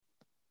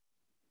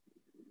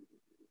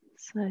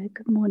So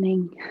good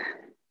morning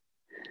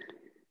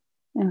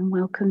and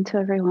welcome to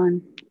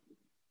everyone.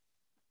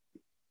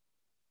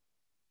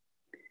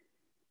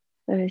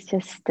 I was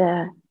just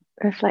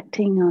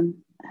reflecting on,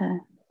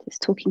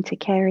 just talking to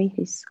Carrie,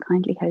 who's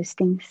kindly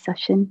hosting this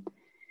session,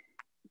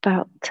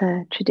 about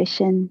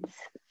traditions,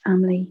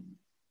 family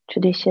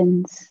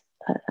traditions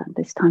at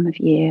this time of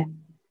year,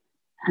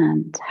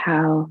 and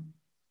how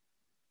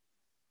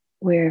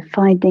we're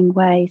finding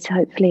ways,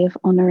 hopefully, of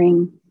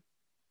honouring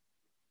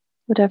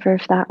whatever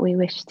of that we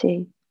wish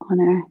to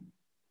honour,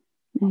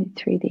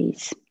 through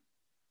these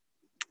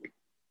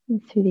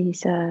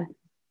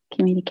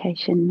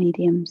communication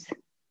mediums,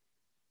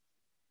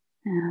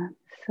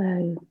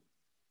 so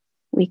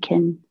we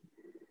can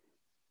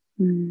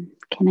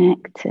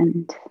connect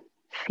and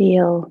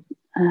feel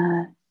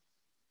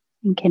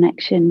in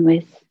connection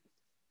with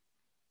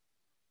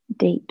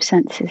deep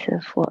senses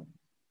of what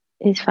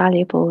is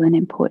valuable and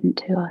important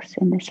to us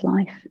in this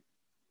life.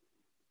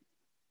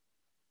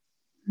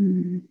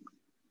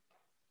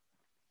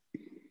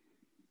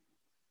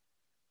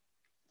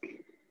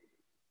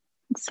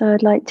 So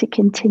I'd like to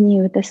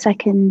continue with the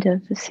second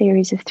of a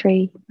series of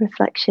 3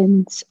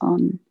 reflections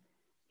on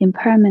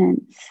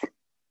impermanence.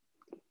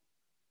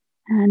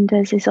 And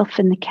as is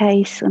often the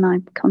case when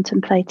I'm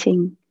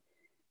contemplating,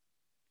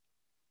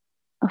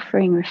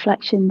 offering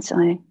reflections,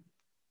 I'm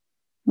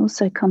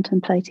also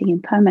contemplating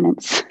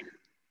impermanence,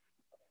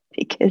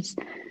 because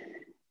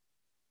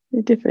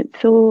the different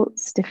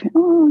thoughts,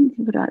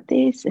 what about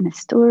this, and a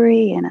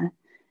story, and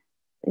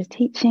a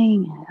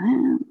teaching,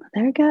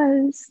 there it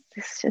goes.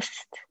 It's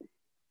just,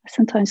 I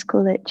sometimes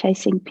call it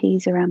chasing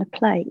peas around a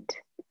plate.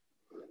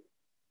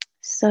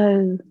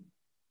 So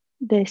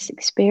this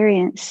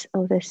experience,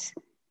 or this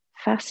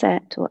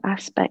facet or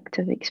aspect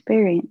of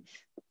experience,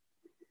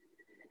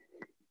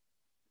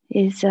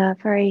 is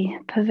very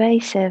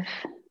pervasive,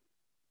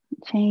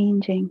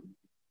 changing,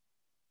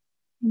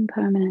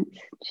 impermanence,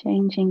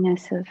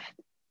 changingness of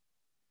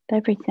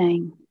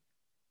everything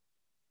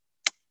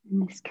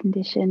in this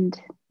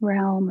conditioned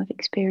realm of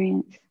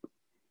experience.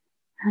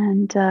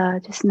 And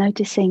just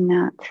noticing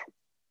that,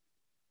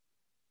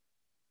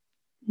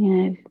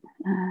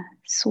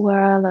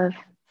 swirl of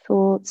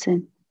thoughts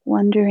and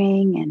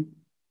wondering and,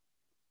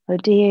 oh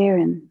dear,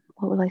 and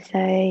what will I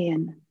say,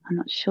 and I'm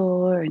not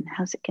sure, and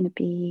how's it going to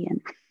be,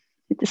 and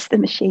is the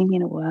machine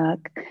going to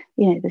work,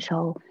 this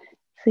whole,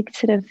 like,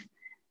 sort of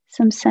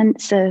some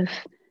sense of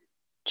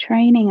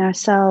training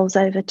ourselves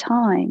over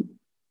time,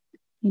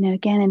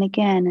 again and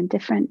again in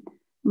different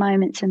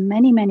moments in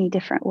many, many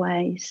different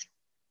ways,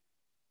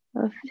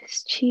 of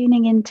just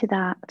tuning into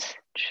that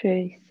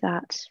truth,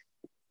 that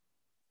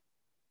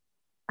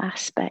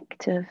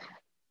aspect of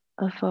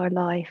our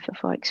life, of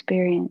our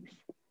experience.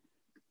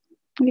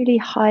 Really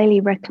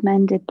highly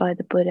recommended by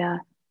the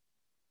Buddha,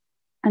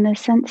 and the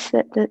sense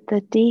that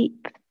the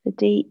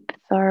deep,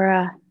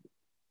 thorough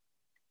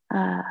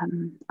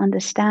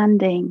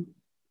understanding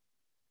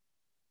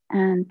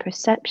and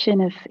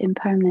perception of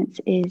impermanence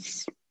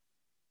is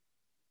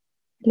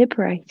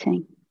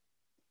liberating.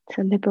 It's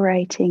a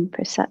liberating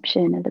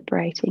perception, a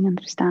liberating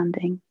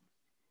understanding.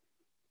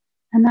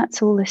 And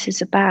that's all this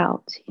is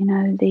about,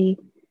 the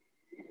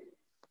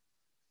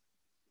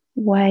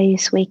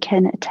ways we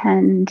can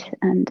attend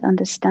and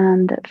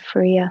understand that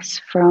free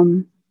us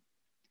from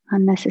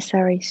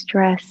unnecessary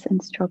stress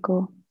and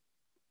struggle.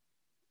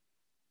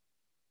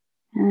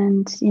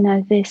 And,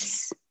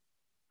 this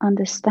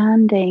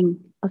understanding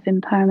of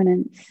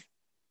impermanence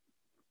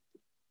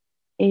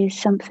is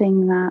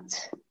something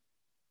that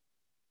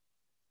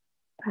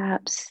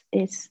perhaps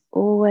is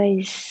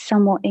always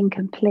somewhat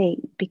incomplete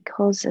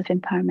because of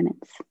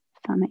impermanence,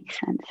 if that makes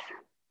sense.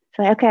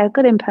 So, okay, I've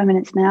got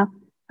impermanence now.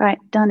 Right,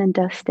 done and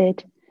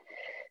dusted.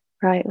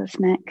 Right, what's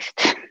next?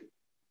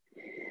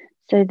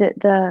 So that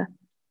the,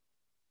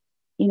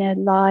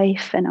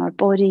 life and our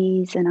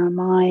bodies and our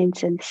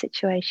minds and the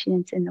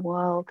situations in the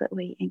world that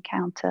we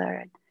encounter,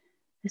 and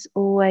there's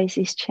always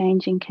these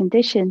changing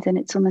conditions, and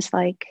it's almost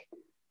like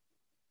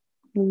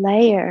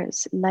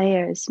layers.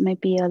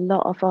 Maybe a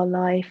lot of our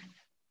life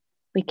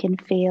we can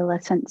feel a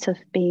sense of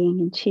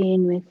being in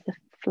tune with the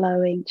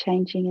flowing,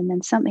 changing, and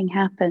then something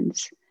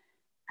happens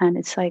and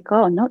it's like,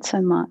 oh, not so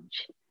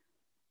much.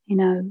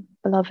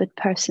 Beloved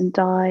person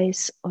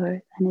dies,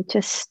 and it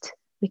just,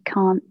 we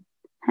can't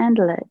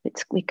handle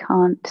it. We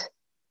can't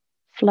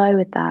flow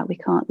with that. We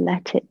can't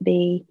let it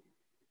be,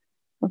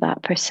 or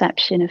that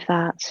perception of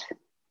that.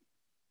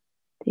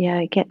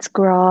 It gets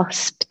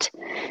grasped,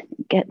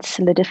 it gets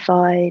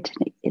solidified,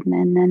 and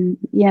then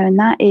and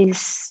that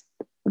is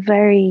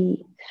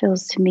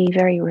feels to me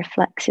very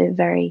reflexive,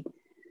 very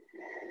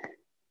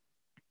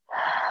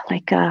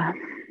like has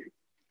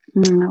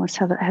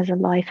a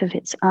life of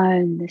its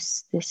own.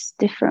 This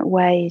different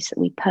ways that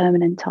we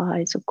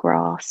permanentize or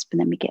grasp, and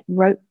then we get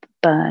rope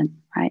burn,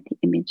 right? The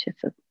image of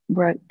a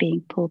rope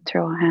being pulled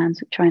through our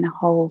hands, we're trying to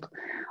hold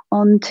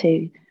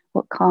onto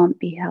what can't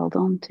be held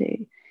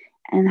onto,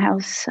 and how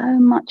so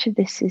much of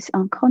this is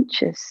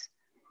unconscious.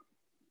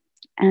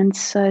 And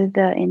so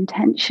the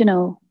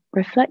intentional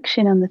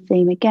reflection on the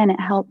theme, again, it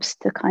helps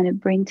to kind of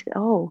bring to,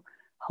 oh,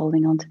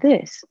 holding on to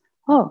this,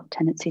 oh,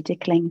 tendency to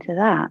cling to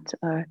that,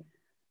 or,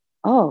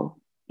 oh,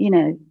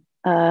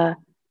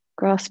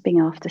 grasping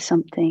after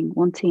something,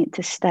 wanting it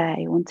to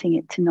stay, wanting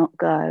it to not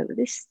go.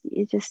 This,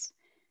 you just,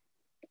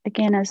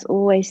 again, as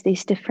always,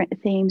 these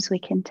different themes we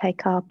can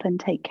take up and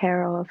take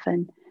care of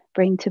and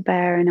bring to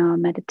bear in our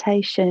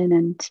meditation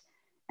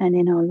and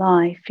in our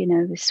life,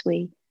 as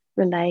we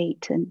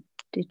relate and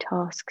do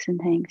tasks and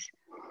things.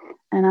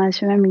 And I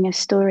was remembering a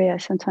story I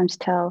sometimes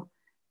tell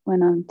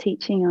when I'm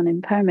teaching on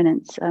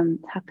impermanence.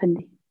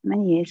 Happened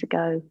many years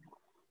ago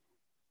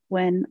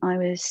when I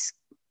was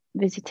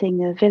visiting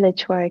the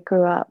village where I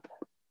grew up.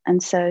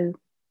 And so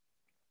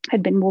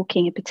I'd been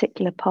walking a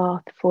particular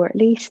path for at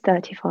least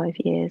 35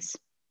 years.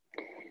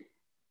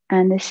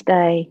 And this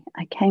day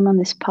I came on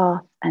this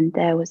path and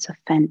there was a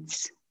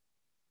fence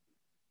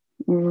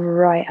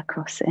right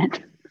across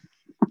it.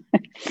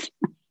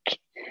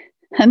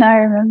 And I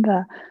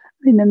remember,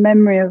 the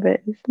memory of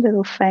it is a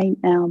little faint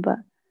now, but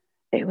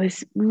it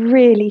was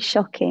really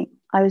shocking.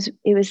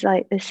 It was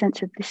like the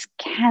sense of this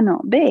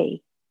cannot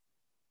be.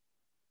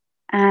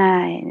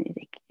 And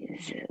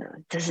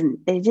it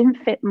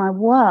didn't fit my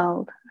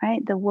world,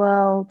 right? The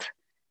world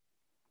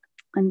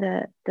and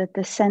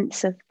the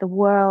sense of the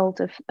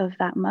world of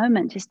that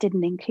moment just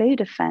didn't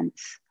include a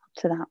fence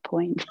up to that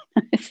point.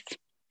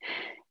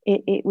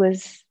 It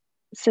was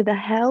sort of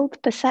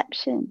held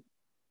perception,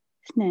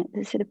 isn't it?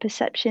 The sort of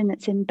perception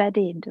that's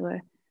embedded,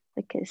 or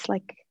like it's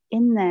like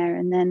in there,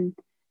 and then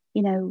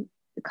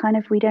kind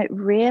of we don't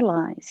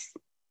realize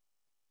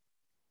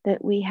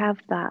that we have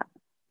that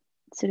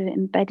sort of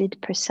embedded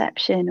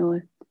perception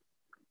or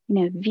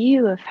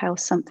view of how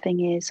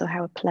something is or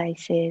how a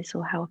place is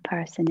or how a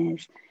person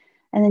is,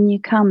 and then you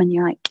come and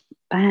you're like,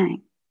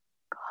 bang,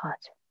 God,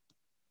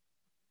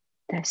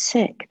 they're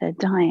sick, they're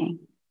dying,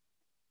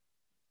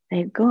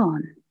 they've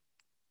gone.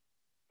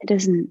 It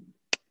doesn't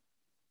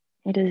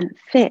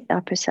fit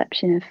our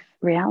perception of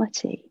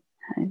reality.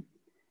 So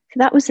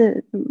that was a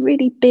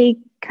really big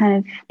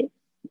kind of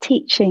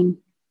teaching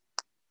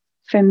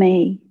for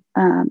me.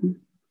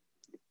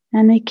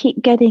 And they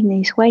keep getting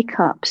these wake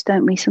ups,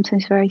 don't we?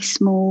 Sometimes very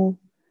small,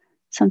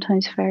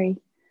 sometimes very,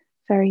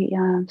 very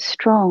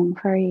strong,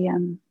 very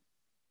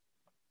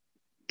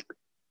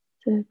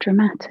sort of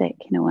dramatic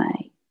in a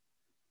way.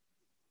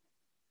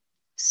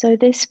 So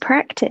this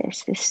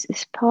practice, this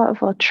is part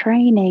of our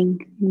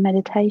training in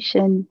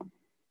meditation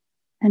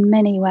in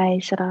many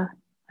ways that I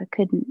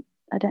don't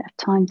have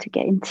time to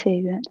get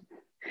into. But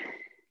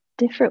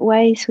different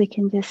ways we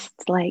can just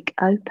like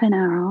open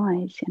our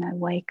eyes,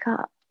 wake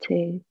up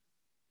to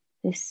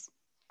this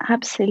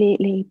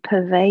absolutely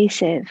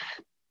pervasive,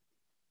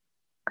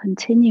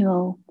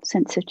 continual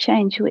sense of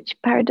change, which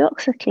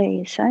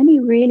paradoxically is only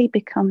really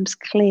becomes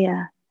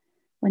clear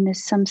when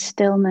there's some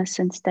stillness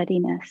and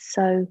steadiness.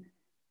 So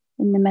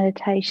in the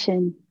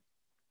meditation,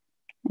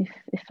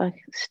 if I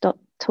stop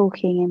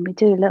talking and we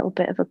do a little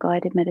bit of a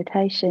guided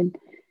meditation,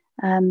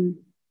 the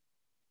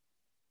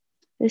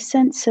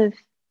sense of,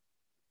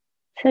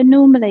 so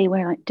normally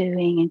we're like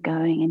doing and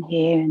going and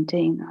here and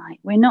doing, like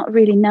we're not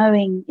really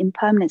knowing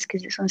impermanence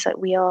because it's almost like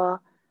we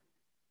are,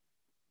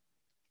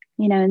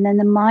 and then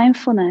the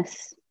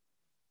mindfulness,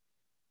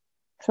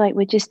 it's like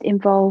we're just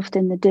involved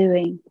in the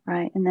doing,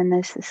 right? And then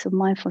there's this sort of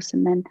mindfulness,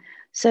 and then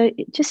so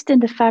just in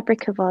the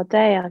fabric of our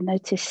day, I've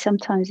noticed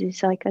sometimes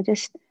it's like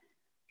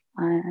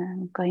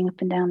going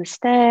up and down the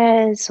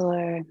stairs,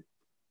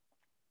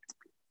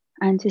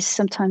 and just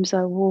sometimes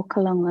I walk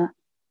along the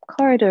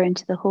corridor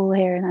into the hall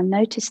here, and I've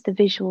noticed the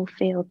visual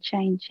field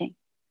changing.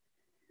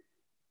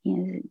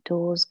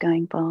 Doors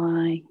going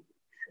by,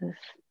 sort of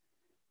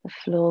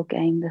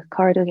the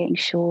corridor getting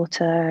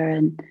shorter,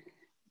 and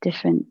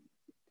different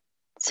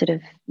sort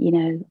of,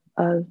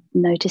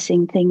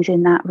 noticing things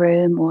in that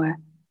room, or,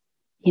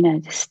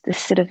 this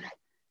sort of,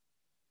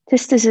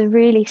 just as a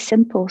really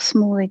simple,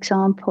 small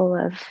example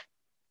of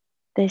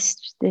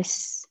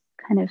this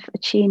kind of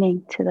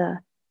attuning to the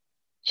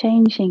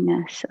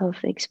changingness of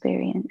the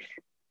experience.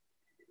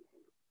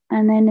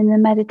 And then in the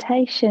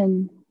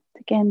meditation,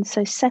 again,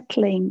 so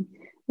settling,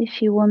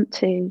 if you want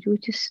to, we'll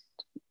just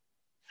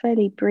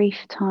fairly brief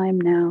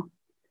time now.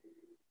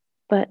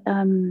 But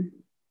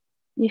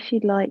if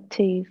you'd like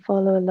to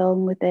follow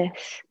along with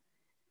this,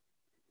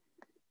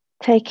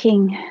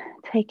 taking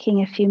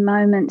a few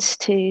moments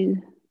to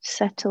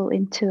settle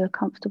into a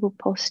comfortable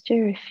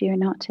posture if you're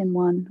not in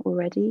one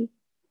already.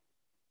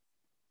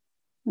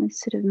 A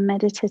sort of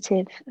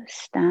meditative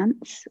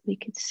stance, we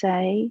could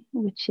say,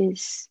 which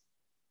is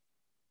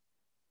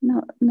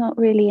not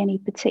really any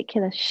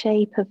particular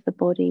shape of the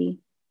body,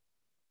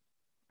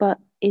 but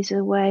is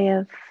a way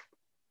of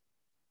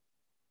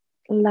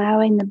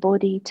allowing the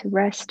body to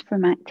rest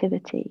from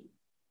activity.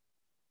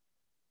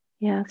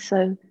 Yeah,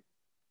 so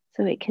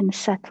it can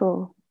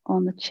settle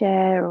on the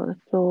chair or the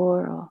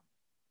floor, or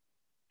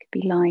it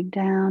could be lying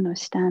down or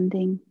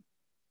standing.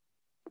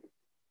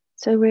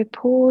 So we're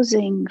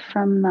pausing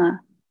from the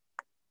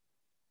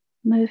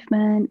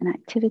movement and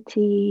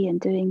activity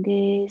and doing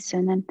this,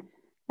 and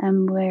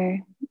And we're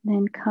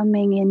then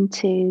coming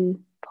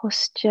into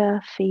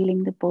posture,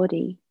 feeling the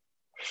body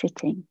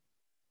sitting.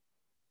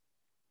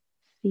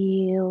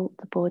 Feel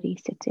the body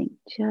sitting,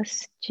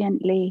 just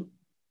gently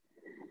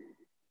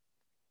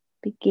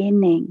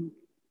beginning,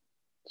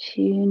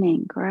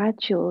 tuning,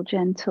 gradual,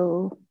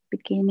 gentle,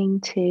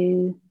 beginning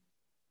to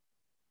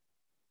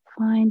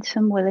find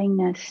some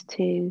willingness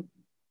to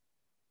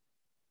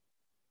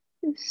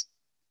just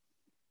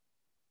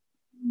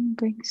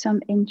bring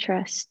some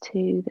interest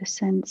to the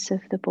sense of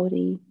the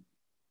body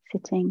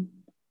sitting.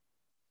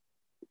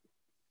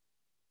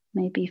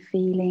 Maybe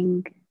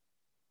feeling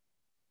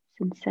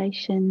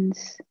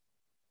sensations,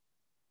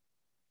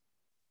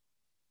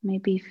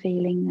 maybe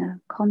feeling the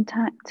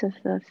contact of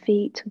the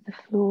feet with the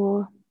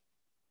floor,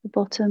 the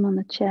bottom on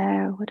the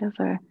chair,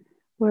 whatever,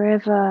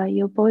 wherever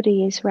your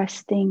body is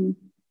resting,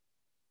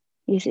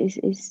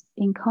 is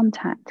in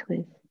contact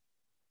with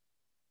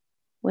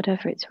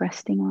whatever it's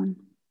resting on.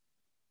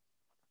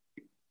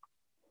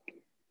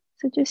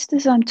 So just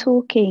as I'm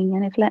talking,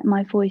 and I've let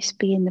my voice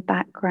be in the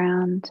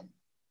background,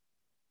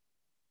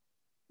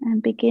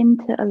 and begin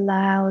to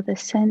allow the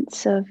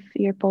sense of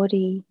your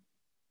body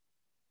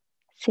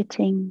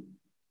sitting,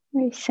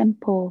 very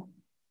simple,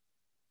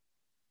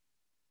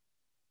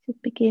 to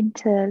begin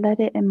to let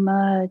it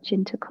emerge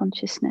into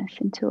consciousness,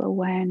 into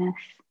awareness,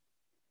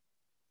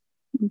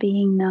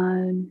 being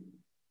known.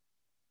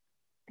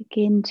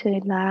 Begin to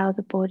allow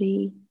the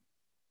body,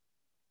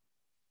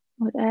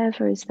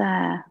 whatever is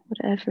there,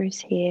 whatever is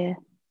here,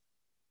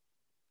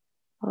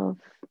 of,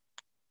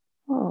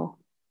 oh,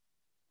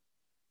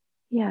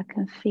 yeah, I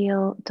can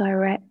feel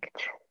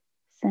direct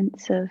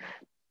sense of,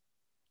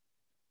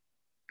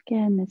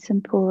 again, the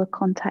simple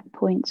contact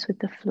points with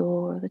the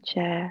floor or the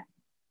chair.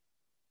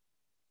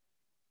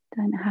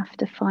 Don't have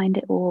to find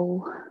it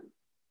all.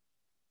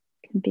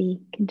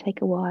 Can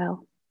take a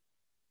while.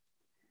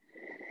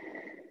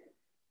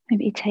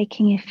 Maybe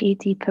taking a few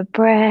deeper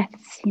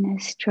breaths,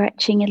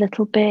 stretching a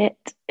little bit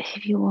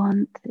if you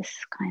want, this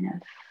kind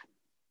of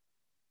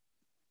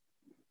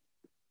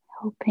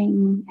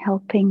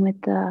helping with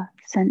the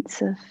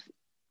sense of,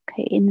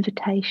 okay,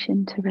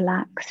 invitation to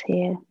relax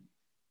here.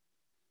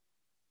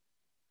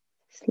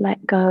 Just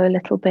let go a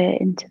little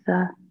bit into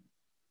the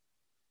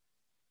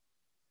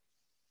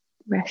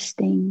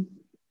resting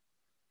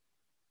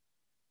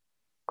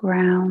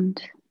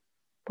ground,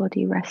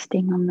 body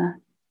resting on the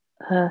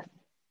earth.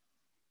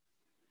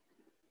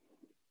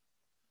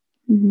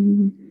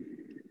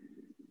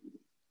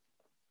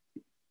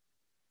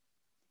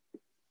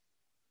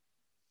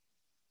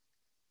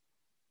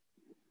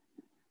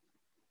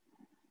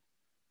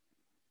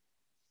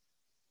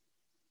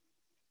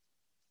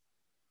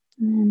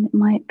 And it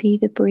might be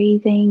the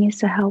breathing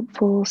is a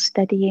helpful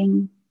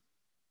steadying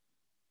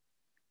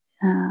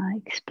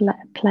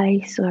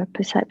place or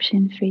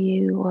perception for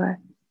you, or it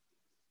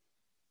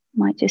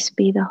might just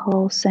be the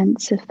whole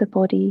sense of the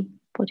body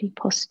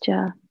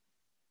posture,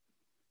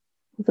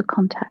 or the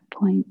contact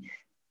points.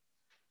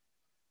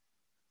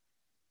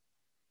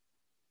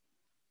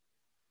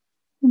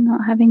 And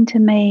not having to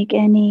make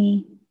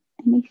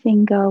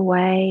anything go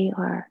away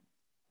or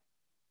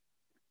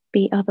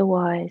be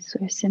otherwise.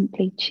 We're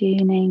simply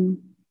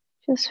tuning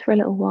just for a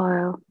little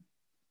while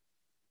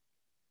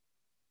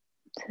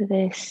to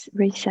this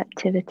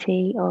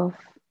receptivity of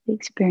the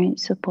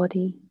experience of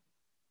body.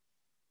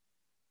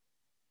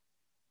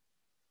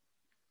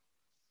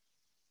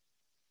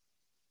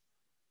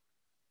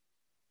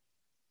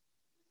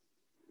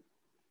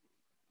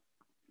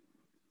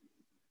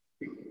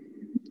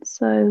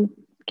 So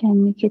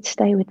again, you could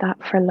stay with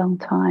that for a long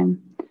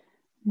time.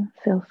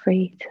 Feel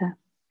free to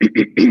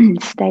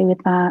stay with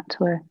that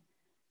or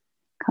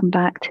come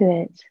back to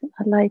it.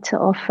 I'd like to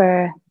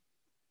offer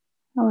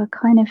a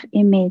kind of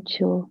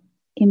imagery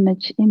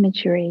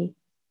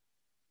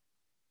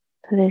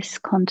for this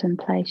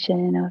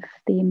contemplation of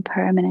the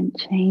impermanent,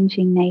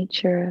 changing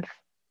nature of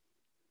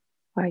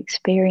our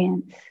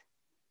experience.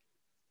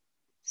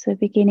 So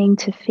beginning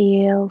to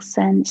feel,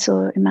 sense,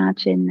 or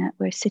imagine that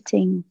we're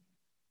sitting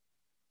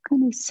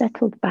kind of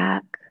settled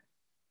back,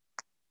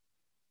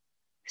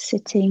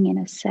 sitting in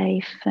a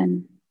safe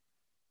and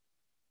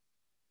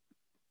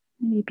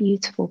maybe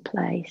beautiful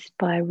place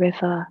by a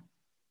river.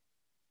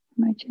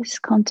 We're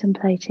just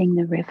contemplating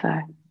the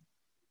river.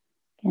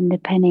 And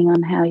depending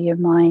on how your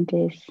mind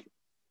is,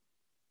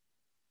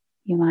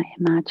 you might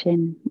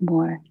imagine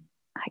more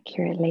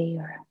accurately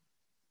or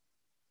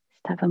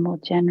just have a more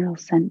general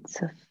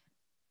sense of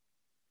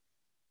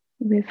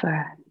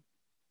river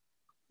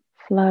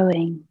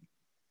flowing.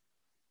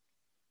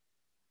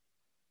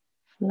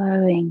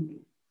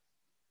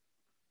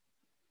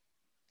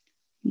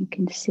 You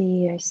can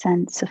see or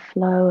sense a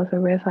flow of a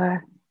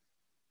river.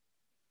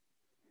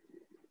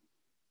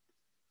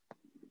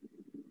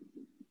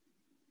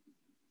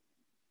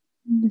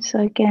 So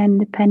again,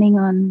 depending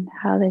on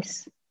how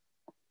this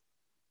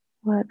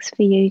works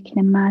for you, you can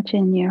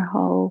imagine your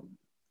whole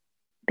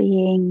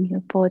being,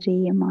 your body,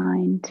 your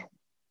mind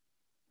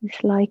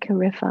is like a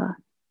river.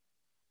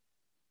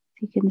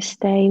 You can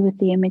stay with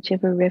the image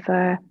of a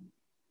river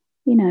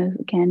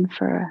again,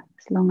 for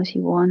as long as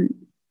you want,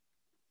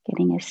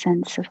 getting a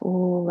sense of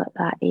all that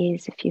that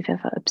is. If you've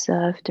ever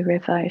observed a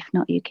river, if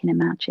not, you can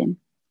imagine.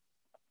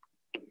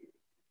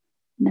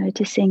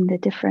 Noticing the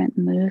different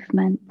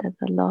movement, the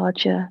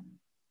larger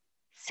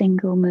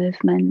single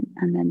movement,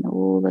 and then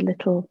all the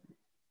little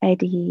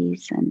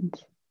eddies and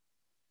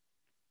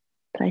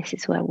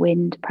places where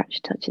wind perhaps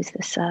touches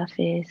the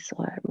surface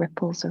or it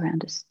ripples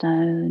around a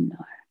stone,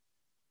 or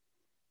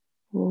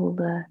all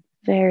the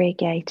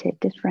variegated,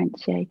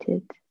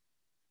 differentiated.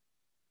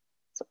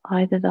 So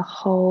either the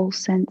whole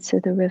sense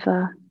of the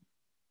river,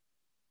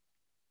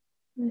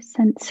 or a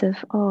sense of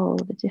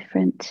the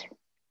different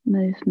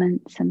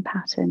movements and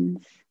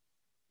patterns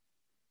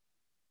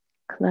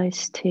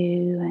close to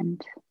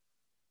and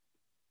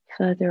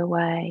further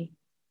away.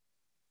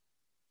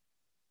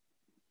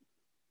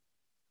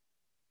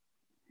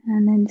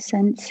 And then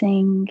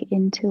sensing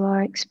into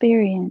our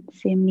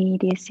experience, the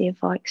immediacy of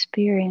our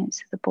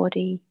experience of the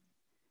body,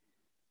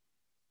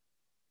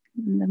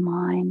 the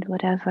mind,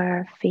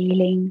 whatever,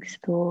 feelings,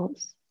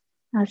 thoughts,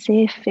 as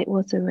if it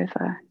was a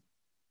river.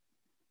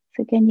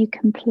 So again, you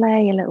can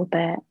play a little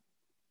bit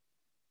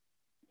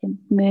in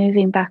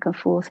moving back and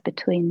forth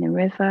between the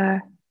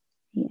river,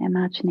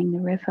 imagining the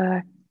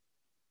river,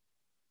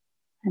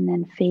 and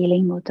then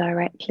feeling more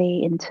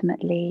directly,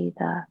 intimately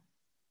the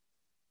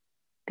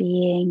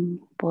being,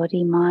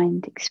 body,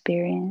 mind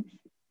experience.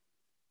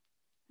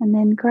 And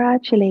then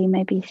gradually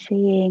maybe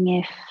seeing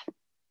if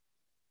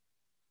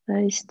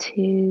those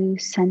two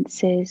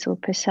senses or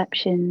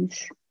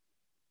perceptions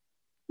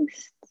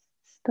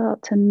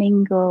start to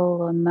mingle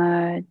or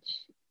merge,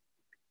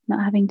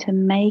 not having to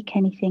make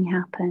anything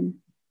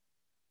happen,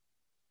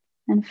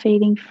 and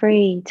feeling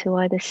free to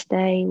either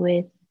stay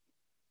with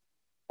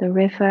the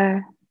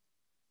river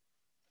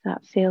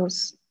that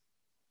feels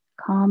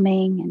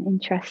calming and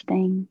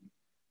interesting,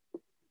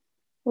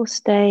 or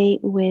stay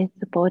with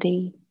the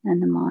body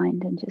and the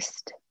mind and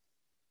just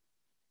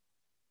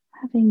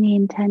having the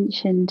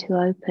intention to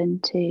open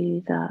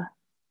to the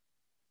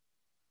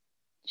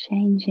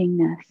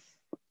changingness,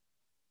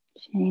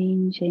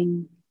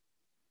 changing,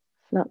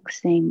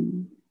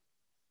 fluxing,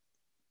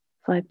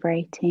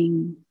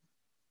 vibrating,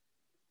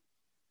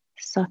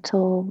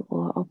 subtle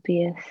or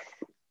obvious,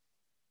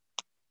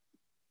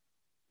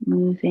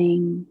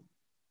 moving,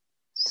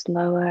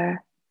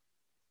 slower,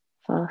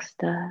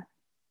 faster,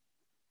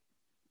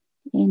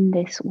 in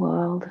this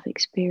world of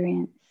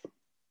experience.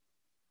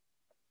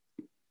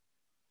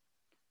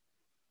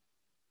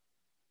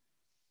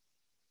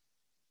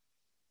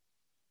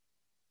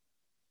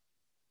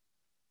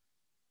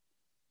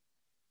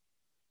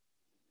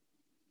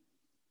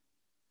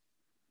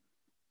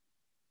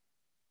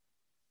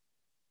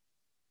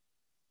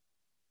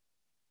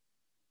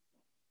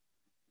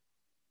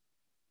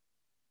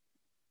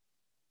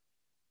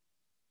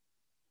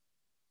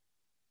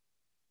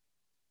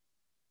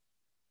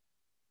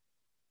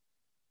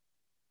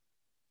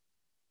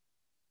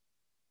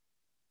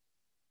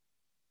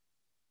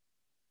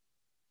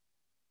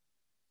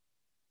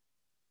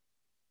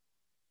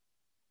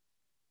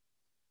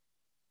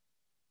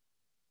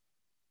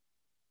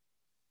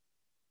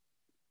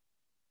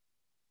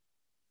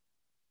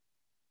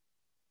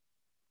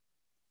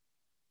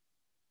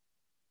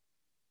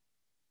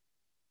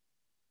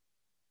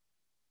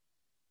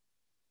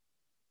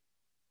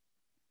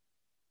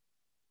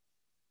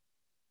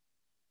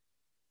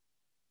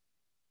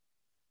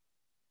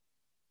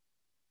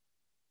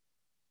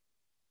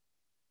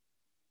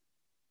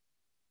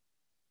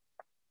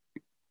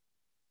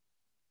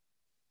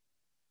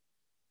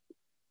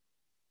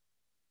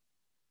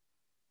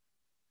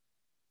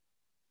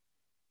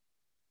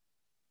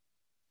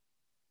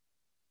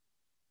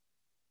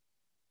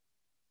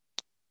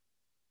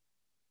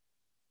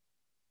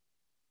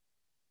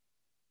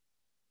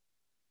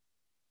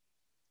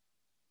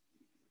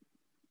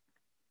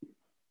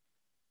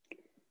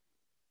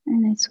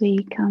 And as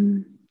we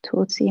come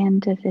towards the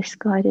end of this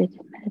guided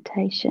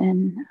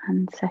meditation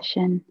and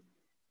session,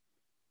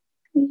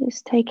 we're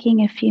just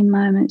taking a few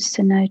moments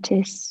to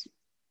notice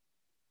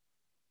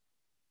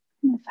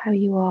how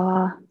you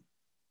are,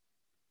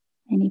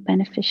 any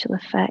beneficial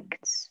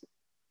effects,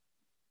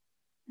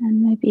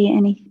 and maybe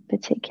any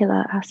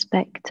particular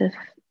aspect of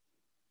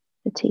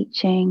the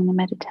teaching, the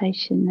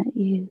meditation that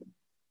you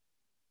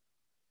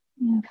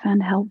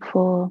found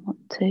helpful,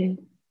 want to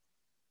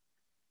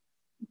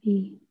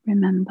maybe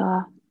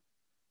remember.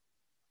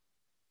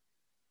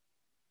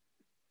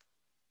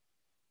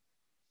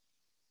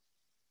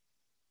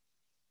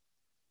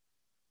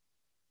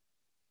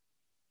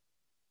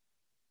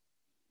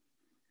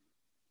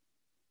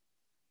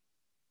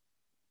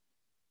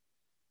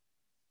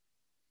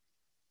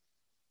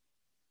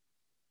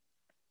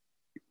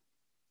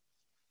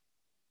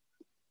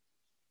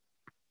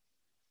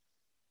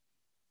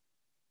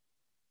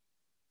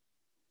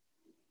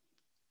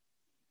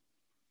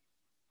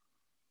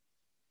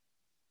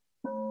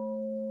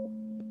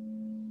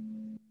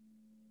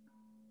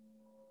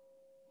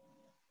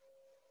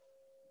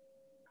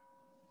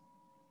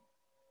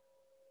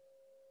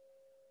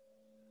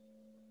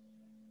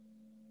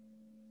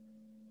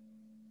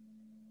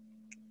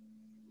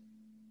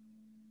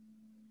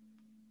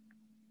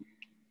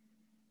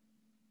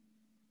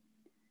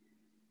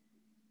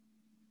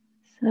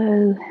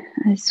 So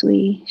as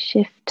we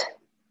shift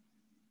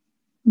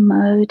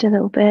mode a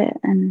little bit,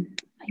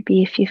 and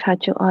maybe if you've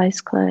had your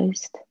eyes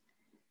closed,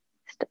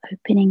 just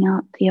opening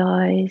up the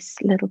eyes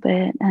a little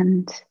bit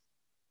and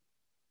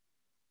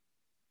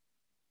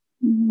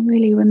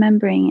really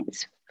remembering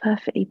it's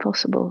perfectly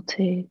possible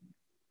to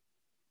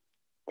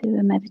do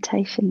a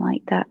meditation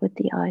like that with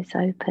the eyes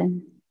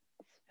open.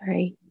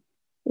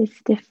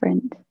 It's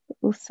different, but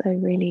also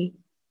really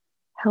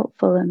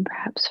helpful, and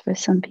perhaps for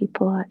some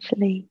people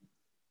actually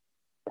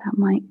that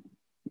might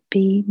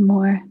be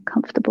more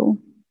comfortable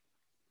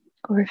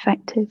or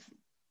effective.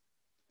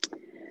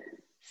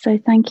 So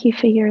thank you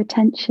for your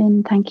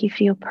attention, thank you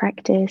for your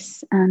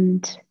practice,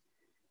 and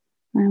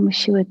I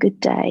wish you a good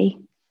day.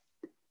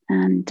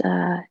 And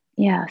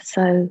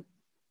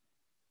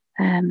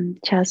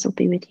Chaz will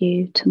be with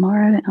you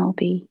tomorrow, and I'll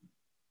be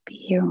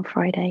here on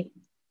Friday.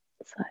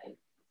 So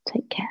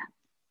take care.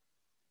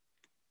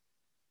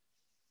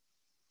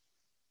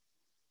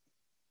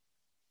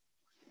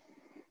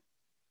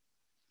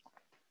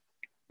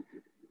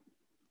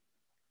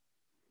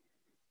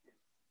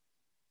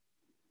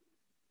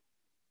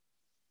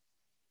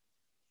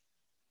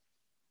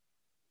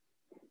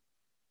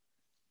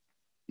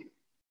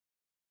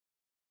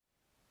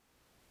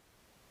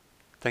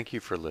 Thank you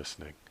for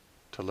listening.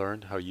 To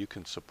learn how you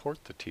can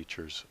support the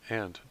teachers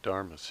and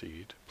Dharma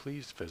Seed,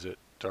 please visit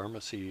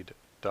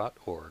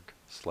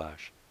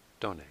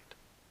dharmaseed.org/donate.